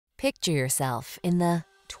Picture yourself in the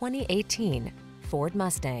 2018 Ford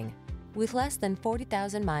Mustang. With less than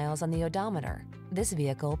 40,000 miles on the odometer, this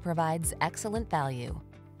vehicle provides excellent value.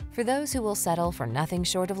 For those who will settle for nothing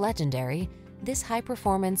short of legendary, this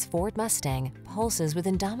high-performance Ford Mustang pulses with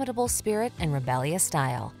indomitable spirit and rebellious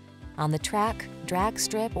style. On the track, drag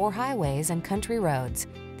strip, or highways and country roads,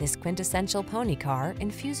 this quintessential pony car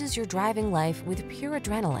infuses your driving life with pure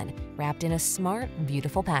adrenaline wrapped in a smart,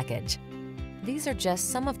 beautiful package. These are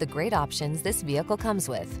just some of the great options this vehicle comes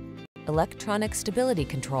with: electronic stability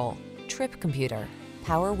control, trip computer,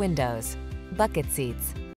 power windows, bucket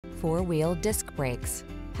seats, four-wheel disc brakes,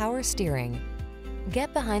 power steering.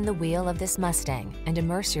 Get behind the wheel of this Mustang and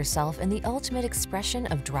immerse yourself in the ultimate expression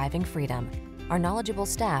of driving freedom. Our knowledgeable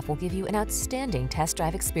staff will give you an outstanding test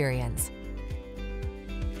drive experience.